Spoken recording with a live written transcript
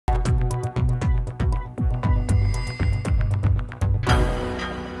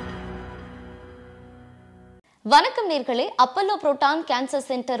வணக்கம் நேர்களே, Apollo proton cancer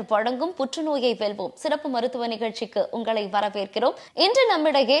centre வழங்கும் புற்றுநோயை வெல்வோம் சிறப்பு மருத்துவ நிகழ்ச்சிக்கு உங்களை வரவேற்கிறோம். இன்று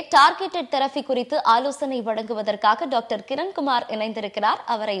நம்மிடையே டார்கெட்டட் தெரபி குறித்து ஆலோசனை வழங்குவதற்காக டாக்டர் கிரண் குமார் இணைந்திருக்கிறார்.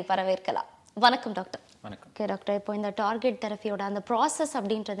 அவரை வரவேற்கலாம். வணக்கம் டாக்டர். வணக்கம். ஓகே டாக்டர், இப்போ இந்த டார்கெட் தெரபியோட அந்த ப்ராசஸ்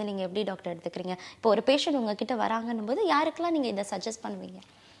அப்படின்றத நீங்க எப்படி டாக்டர் எடுத்துக்கிறீங்க? இப்போ ஒரு பேஷண்ட் உங்ககிட்ட வராங்கன்னும் போது யாருக்கெல்லாம் நீங்க இதை சஜஸ்ட் பண்ணுவீங்க?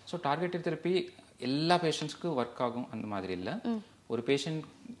 ஸோ டார்கெட்டட் தெரப்பி எல்லா பேஷண்ட்ஸ்க்கும் ஒர்க் ஆகும் அந்த மாதிரி இல்லை. ஒரு பேஷண்ட்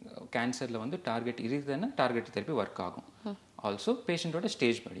கேன்சரில் வந்து டார்கெட் இருக்குதுன்னா டார்கெட் தெரப்பி ஒர்க் ஆகும். ஆல்சோ பேஷண்ட்டோட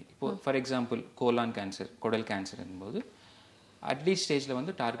ஸ்டேஜ் படி, இப்போ ஃபார் எக்ஸாம்பிள் கோலான் கேன்சர், குடல் கேன்சர் என்பது அட்லீஸ்ட் ஸ்டேஜில்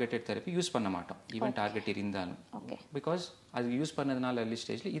வந்து டார்கெட்டட் தெரப்பி யூஸ் பண்ண மாட்டோம், ஈவன் டார்கெட் இருந்தாலும். பிகாஸ் அது யூஸ் பண்ணதுனால அர்லி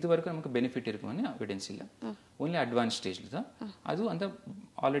ஸ்டேஜில் இது வரைக்கும் நமக்கு பெனிஃபிட் இருக்குன்னு எவிடன்ஸ் இல்லை. ஒன்லி அட்வான்ஸ் ஸ்டேஜில் தான். அதுவும் அந்த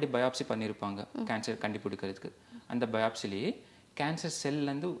ஆல்ரெடி பயாப்சி பண்ணியிருப்பாங்க கேன்சர் கண்டுபிடிக்கிறதுக்கு. அந்த பயாப்சிலேயே கேன்சர்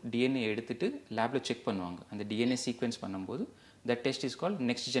செல்லேருந்து டிஎன்ஏ எடுத்துட்டு லேபில் செக் பண்ணுவாங்க. அந்த டிஎன்ஏ சீக்வென்ஸ் பண்ணும்போது that test is called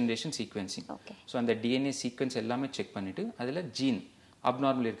next generation sequencing. So அந்த DNA sequence எல்லாமே செக் பண்ணிட்டு அதில் ஜீன்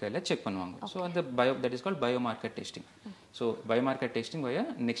அப்நார்மல் இருக்கிறதில் செக் பண்ணுவாங்க. ஸோ அந்த that is called biomarker testing. So biomarker testing வழியா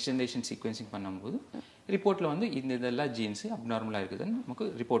நெக்ஸ்ட் ஜென்ரேஷன் சீக்வென்சிங் பண்ணும்போது ரிப்போர்ட்டில் வந்து இதெல்லாம் ஜீன்ஸு அப்நார்மலாக இருக்குதுன்னு நமக்கு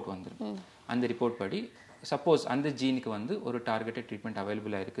ரிப்போர்ட் வந்துடும். அந்த ரிப்போர்ட் படி சப்போஸ் அந்த ஜீனுக்கு வந்து ஒரு டார்கெட்டட் ட்ரீட்மெண்ட்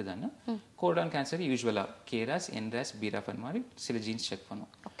அவைலபிளாக இருக்குதுன்னா கோலான் கேன்சர் யூஸ்வலாக கேராஸ், என்ராஸ், பீராஃப் அந்த மாதிரி சில ஜீன்ஸ் செக்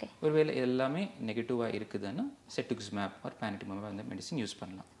பண்ணும். ஒருவேளை எல்லாமே நெகட்டிவாக இருக்குதுன்னா செட்டுக்ஸ்மேப் ஆர் பேனிட்டிமேப் அந்த மெடிசின் யூஸ்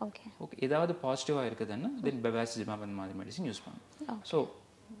பண்ணலாம். ஓகே, ஏதாவது பாசிட்டிவாக இருக்குதுன்னா தென் பெவாசிசிமேப் அந்த மாதிரி மெடிசின் யூஸ் பண்ணணும். ஸோ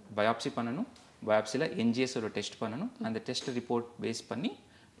பயாப்சி பண்ணணும், பயாப்சியில் என்ஜிஎஸ் ஒரு டெஸ்ட் பண்ணணும். அந்த டெஸ்ட் ரிப்போர்ட் பேஸ் பண்ணி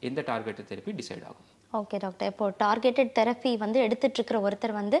எந்த டார்கெட்டட் தெரப்பி டிசைட் ஆகும். ஓகே டாக்டர், இப்போ டார்கெட்டட் தெரப்பி வந்து எடுத்துட்டு இருக்கிற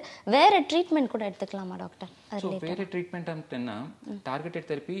ஒருத்தர் வந்து வேற ட்ரீட்மெண்ட் கூட எடுத்துக்கலாமா டாக்டர்? ஸோ வேறு ட்ரீட்மெண்ட் அப்படின்னா டார்கெட்டட்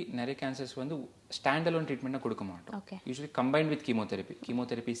தெரப்பி நிறைய கேன்சர்ஸ் வந்து ஸ்டாண்ட் அலோன் ட்ரீட்மெண்ட்டாக கொடுக்க மாட்டோம். யூஸ்வலி கம்பைன்ட் வித்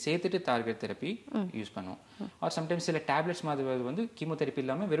கீமோதெரப்பி சேர்த்துட்டு டார்கெட் தெரப்பி யூஸ் பண்ணுவோம். ஆர் சம்டைம்ஸ் சில டேப்லெட்ஸ் மாதிரி வந்து கீமோதெரப்பி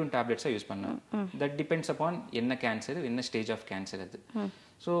இல்லாமல் வெறும் டேப்லெட்ஸாக யூஸ் பண்ணுவோம். தட் டிபெண்ட்ஸ் அப்பான் என்ன கேன்சர், என்ன ஸ்டேஜ் ஆஃப் கேன்சர் அது.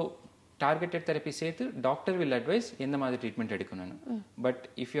 ஸோ டார்கெட்டட் தெரப்பி சேர்த்து டாக்டர் வில் அட்வைஸ் எந்த மாதிரி ட்ரீட்மெண்ட் எடுக்கணும்னு. But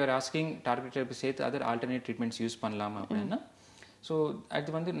if you are asking target therapy சேர்த்து அதர் ஆல்டர்னேட் ட்ரீட்மெண்ட்ஸ் யூஸ் பண்ணலாமா அப்படின்னா, ஸோ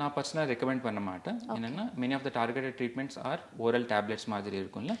அது வந்து நான் பர்சனலாக ரெக்கமெண்ட் பண்ண மாட்டேன். என்னென்னா many of the targeted treatments R oral tablets மாதிரி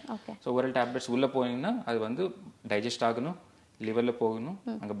இருக்கும்ல. ஸோ ஓரல் டேப்லெட்ஸ் உள்ளே போனீங்கன்னா அது வந்து டைஜஸ்ட் ஆகணும், லிவரில் போகணும்,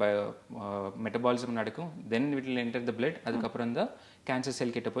 அங்கே மெட்டபாலிசம் நடக்கும், then it will enter the blood, அதுக்கப்புறம் தான் கேன்சர்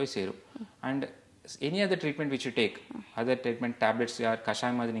செல் கிட்ட போய் சேரும். And any other treatment which you take, other treatment tablets யார்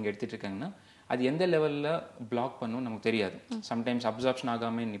கஷாயம் மாதிரி நீங்கள் எடுத்துகிட்டு இருக்காங்கன்னா அது எந்த லெவலில் பிளாக் பண்ணணும் நமக்கு தெரியாது. சம்டைம்ஸ் அப்சார்ப்ஷன்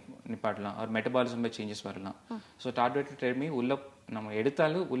ஆகாமல் நிப்பாட்டலாம், ஒரு மெட்டபாலிசமில் சேஞ்சஸ் வரலாம். ஸோ டார்கெட்டட் தெரப்பி உள்ள நம்ம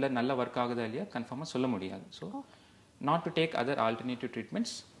எடுத்தாலும் உள்ள நல்லா ஒர்க் ஆகுதா இல்லையா கன்ஃபார்மாக சொல்ல முடியாது. So not to take other alternative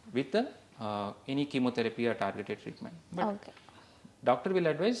treatments with any chemotherapy R targeted treatment. But doctor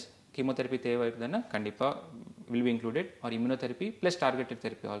will advice chemotherapy தேவை இருக்குதுன்னா கண்டிப்பாக will be included, or immunotherapy plus targeted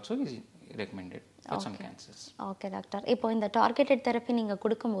therapy also is recommended for some cancers. Okay doctor, இப்போ இந்த targeted therapy நீங்க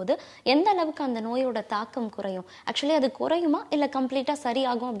கொடுக்கும்போது எந்த அளவுக்கு அந்த நோயோட தாக்கம் குறையும்? ஆக்சுவலி அது குறையுமா இல்லை கம்ப்ளீட்டா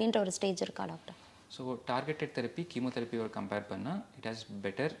சரியாகும் அப்படின்ற ஒரு ஸ்டேஜ் இருக்கா doctor? So targeted therapy கீமோதெரப்பியோட compare பண்ணால் it has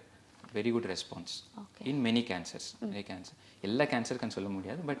better very good response in many cancers. நிறைய கேன்சர், எல்லா கேன்சருக்குன்னு சொல்ல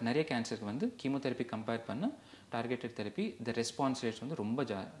முடியாது, பட் நிறைய கேன்சருக்கு வந்து கீமோதெரப்பி கம்பேர் பண்ணால் targeted therapy the response rates வந்து ரொம்ப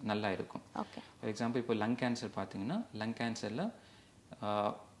நல்லா இருக்கும். ஃபார் எக்ஸாம்பிள் இப்போ லங் கேன்சர் பார்த்தீங்கன்னா lung கேன்சரில்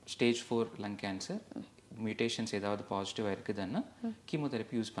stage 4 lung cancer mutations ஏதாவது பாசிட்டிவாக இருக்குதுன்னா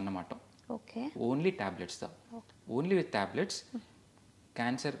கீமோதெரப்பி யூஸ் பண்ண மாட்டோம். ஓன்லி டேப்லெட்ஸ் தான். Only with tablets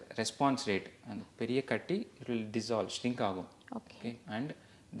cancer response rate அந்த பெரிய கட்டி இட் வில் டிசால்வ், ஷ்ரிங்க் ஆகும். ஓகே, அண்ட்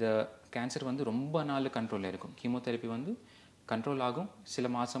த கேன்சர் வந்து ரொம்ப நாள் கண்ட்ரோலில் இருக்கும். கீமோதெரப்பி வந்து கண்ட்ரோல் ஆகும், சில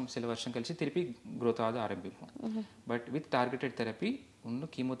மாதம் சில வருஷம் கழிச்சு திருப்பி க்ரோத் ஆக ஆரம்பிக்கும். பட் வித் டார்கெட்டட் தெரப்பி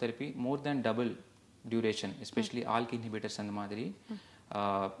இன்னும் கீமோதெரப்பி மோர் தேன் டபுள் டியூரேஷன், எஸ்பெஷலி ஆல்க் இன்ஹிபிட்டர்ஸ் அந்த மாதிரி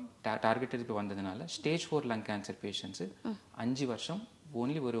டார்கெட் தெரப்பி வந்ததுனால ஸ்டேஜ் 4 லங் கேன்சர் பேஷண்ட்ஸு 5 வருஷம்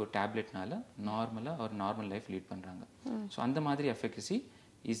ஓன்லி ஒரு ட்யாப்லெட்னால நார்மலாக ஒரு நார்மல் லைஃப் லீட் பண்ணுறாங்க. ஸோ அந்த மாதிரி எஃபெக்டசி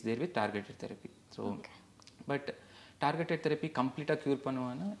is there with targeted therapy. So but targeted therapy கம்ப்ளீட்டாக க்யூர்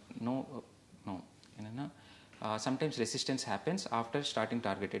பண்ணுவான்னா நோ. என்னென்னா sometimes resistance happens after starting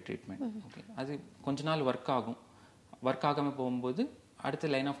targeted treatment. Okay, அது கொஞ்ச நாள் ஒர்க் ஆகும். ஒர்க் ஆகாமல் போகும்போது அடுத்த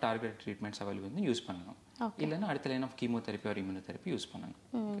line of target treatments available வந்து யூஸ் பண்ணணும். இல்லைன்னா அடுத்த line of chemotherapy R immunotherapy use பண்ணணும்.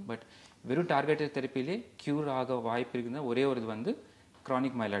 பட் வெறும் டார்கெட்டட் தெரப்பிலே க்யூர் ஆக வாய்ப்பு இருக்குதுன்னா ஒரே ஒரு இது வந்து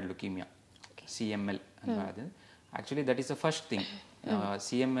க்ரானிக் மைலாய்டு லுக்கீமியா, சிஎம்எல். அது actually that is the first thing.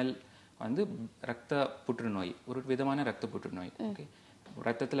 CML வந்து ரத்த புற்றுநோய், ஒரு விதமான ரத்த புற்றுநோய். ஓகே,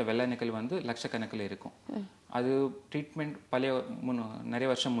 ரத்தத்தில் வெள்ளை அணுக்கள் வந்து லட்சக்கணக்கில் இருக்கும். அது ட்ரீட்மெண்ட் நிறைய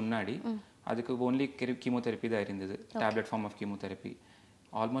வருஷம் முன்னாடி அதுக்கு ஓன்லி கீமோதெரப்பி தான் இருந்தது, tablet form of chemotherapy.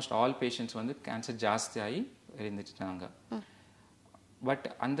 Almost all patients வந்து கேன்சர் ஜாஸ்தியாகி இருந்துட்டாங்க. பட்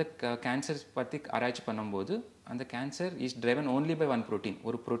அந்த கேன்சர்ஸ் பற்றி ஆராய்ச்சி பண்ணும்போது அந்த cancer is driven only by one protein.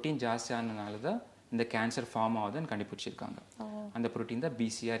 ஒரு ப்ரோட்டீன் ஜாஸ்தியானனால தான் இந்த கேன்சர் ஃபார்ம் ஆகுதுன்னு கண்டுபிடிச்சிருக்காங்க. அந்த ப்ரோட்டீன் தான்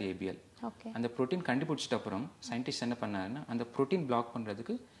BCR-ABL. அந்த ப்ரோட்டீன் கண்டுபிடிச்சிட்ட அப்புறம் சயின்டிஸ்ட் என்ன பண்ணாருன்னா அந்த ப்ரோட்டீன் பிளாக்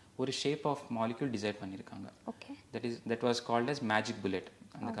பண்ணுறதுக்கு ஒரு ஷேப் ஆஃப் மாலிக்யூல் டிசைன் பண்ணியிருக்காங்க. That was called as magic bullet.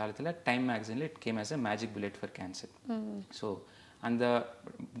 அந்த காலத்தில் time மேகசினில் it came as a magic bullet for cancer. So அந்த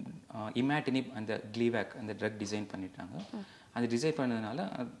இமேட்டினிப் அந்த க்ளீவேக் அந்த ட்ரக் டிசைன் பண்ணிட்டாங்க. அந்த டிசைன் பண்ணதுனால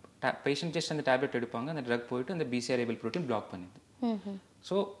பேஷண்ட் ஜஸ்ட் அந்த டேப்லெட் எடுப்பாங்க, அந்த ட்ரக் போயிட்டு அந்த BCR-ABL ப்ரோட்டீன் பிளாக் பண்ணிடுது.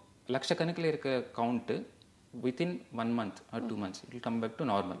 ஸோ லட்சக்கணக்கில் இருக்க count within 1 month or 2 months it will come back to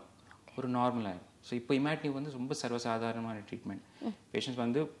normal. ஒரு நார்மல் ஆகிடும். ஸோ இப்போ இமேட்டினிவ் வந்து ரொம்ப சர்வசாதாரணமான ட்ரீட்மெண்ட். பேஷண்ட்ஸ்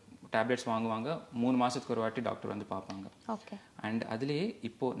வந்து டேப்லெட்ஸ் வாங்குவாங்க, 3 மாதத்துக்கு ஒரு வாட்டி டாக்டர் வந்து பார்ப்பாங்க. அண்ட் அதுலேயே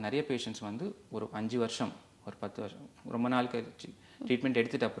இப்போது நிறைய பேஷண்ட்ஸ் வந்து ஒரு 5 வருஷம் ஒரு 10 வருஷம் ரொம்ப நாள் கழிச்சு ட்ரீட்மெண்ட்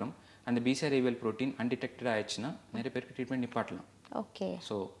எடுத்துகிட்ட அப்புறம் அந்த BCR-ABL ப்ரோட்டீன் அன்டிடெக்டட் ஆயிடுச்சுன்னா நிறைய பேருக்கு treatment நிப்பாட்டலாம்.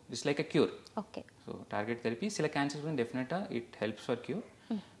 So it's like a cure. So target therapy சில கேன்சர்ஸ் வந்து டெஃபினட்டாக it helps for cure.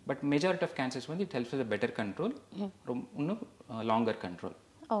 But majority of cancers வந்து it helps for better control, இன்னும் லாங்கர் கண்ட்ரோல்.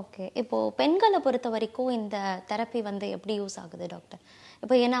 இப்போது பெண்களை பொறுத்த வரைக்கும் இந்த தெரப்பி வந்து எப்படி யூஸ் ஆகுது டாக்டர்?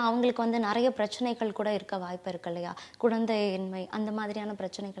 இப்போ ஏன்னா அவங்களுக்கு வந்து நிறைய பிரச்சனைகள் கூட இருக்க வாய்ப்பு இருக்கு இல்லையா? குழந்தையின்மை அந்த மாதிரியான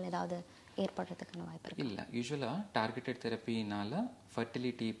பிரச்சனைகள் ஏதாவது ஏற்படுறதுக்கான வாய்ப்பு இருக்கு? இல்லை, யூஸ்வலாக டார்கெட்டட் தெரப்பினால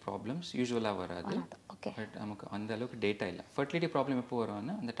ஃபர்டிலிட்டி ப்ராப்ளம்ஸ் யூஸ்வலாக வராது. பட் நமக்கு அந்த அளவுக்கு டேட்டா இல்லை. ஃபர்டிலிட்டி ப்ராப்ளம் எப்போ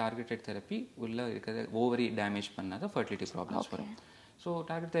வரும்னா அந்த டார்கெட்டட் தெரப்பி உள்ளே இருக்கிற ஓவரி டேமேஜ் பண்ணாத ஃபர்டிலிட்டி ப்ராப்ளம்ஸ் வரும். So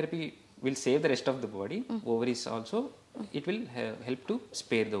target therapy will save the rest of the body. Ovaries also, it will help to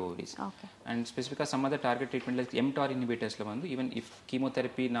spare the ovaries. And specifically some other target treatment like mTOR inhibitors la vandu even if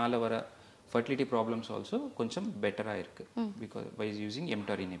chemotherapy naala vara fertility problems also koncham better ah irukku because by using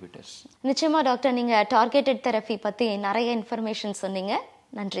mTOR inhibitors. நிச்சயமா doctor, நீங்க targeted therapy பத்தி நிறைய information சொன்னீங்க.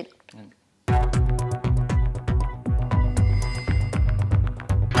 நன்றி.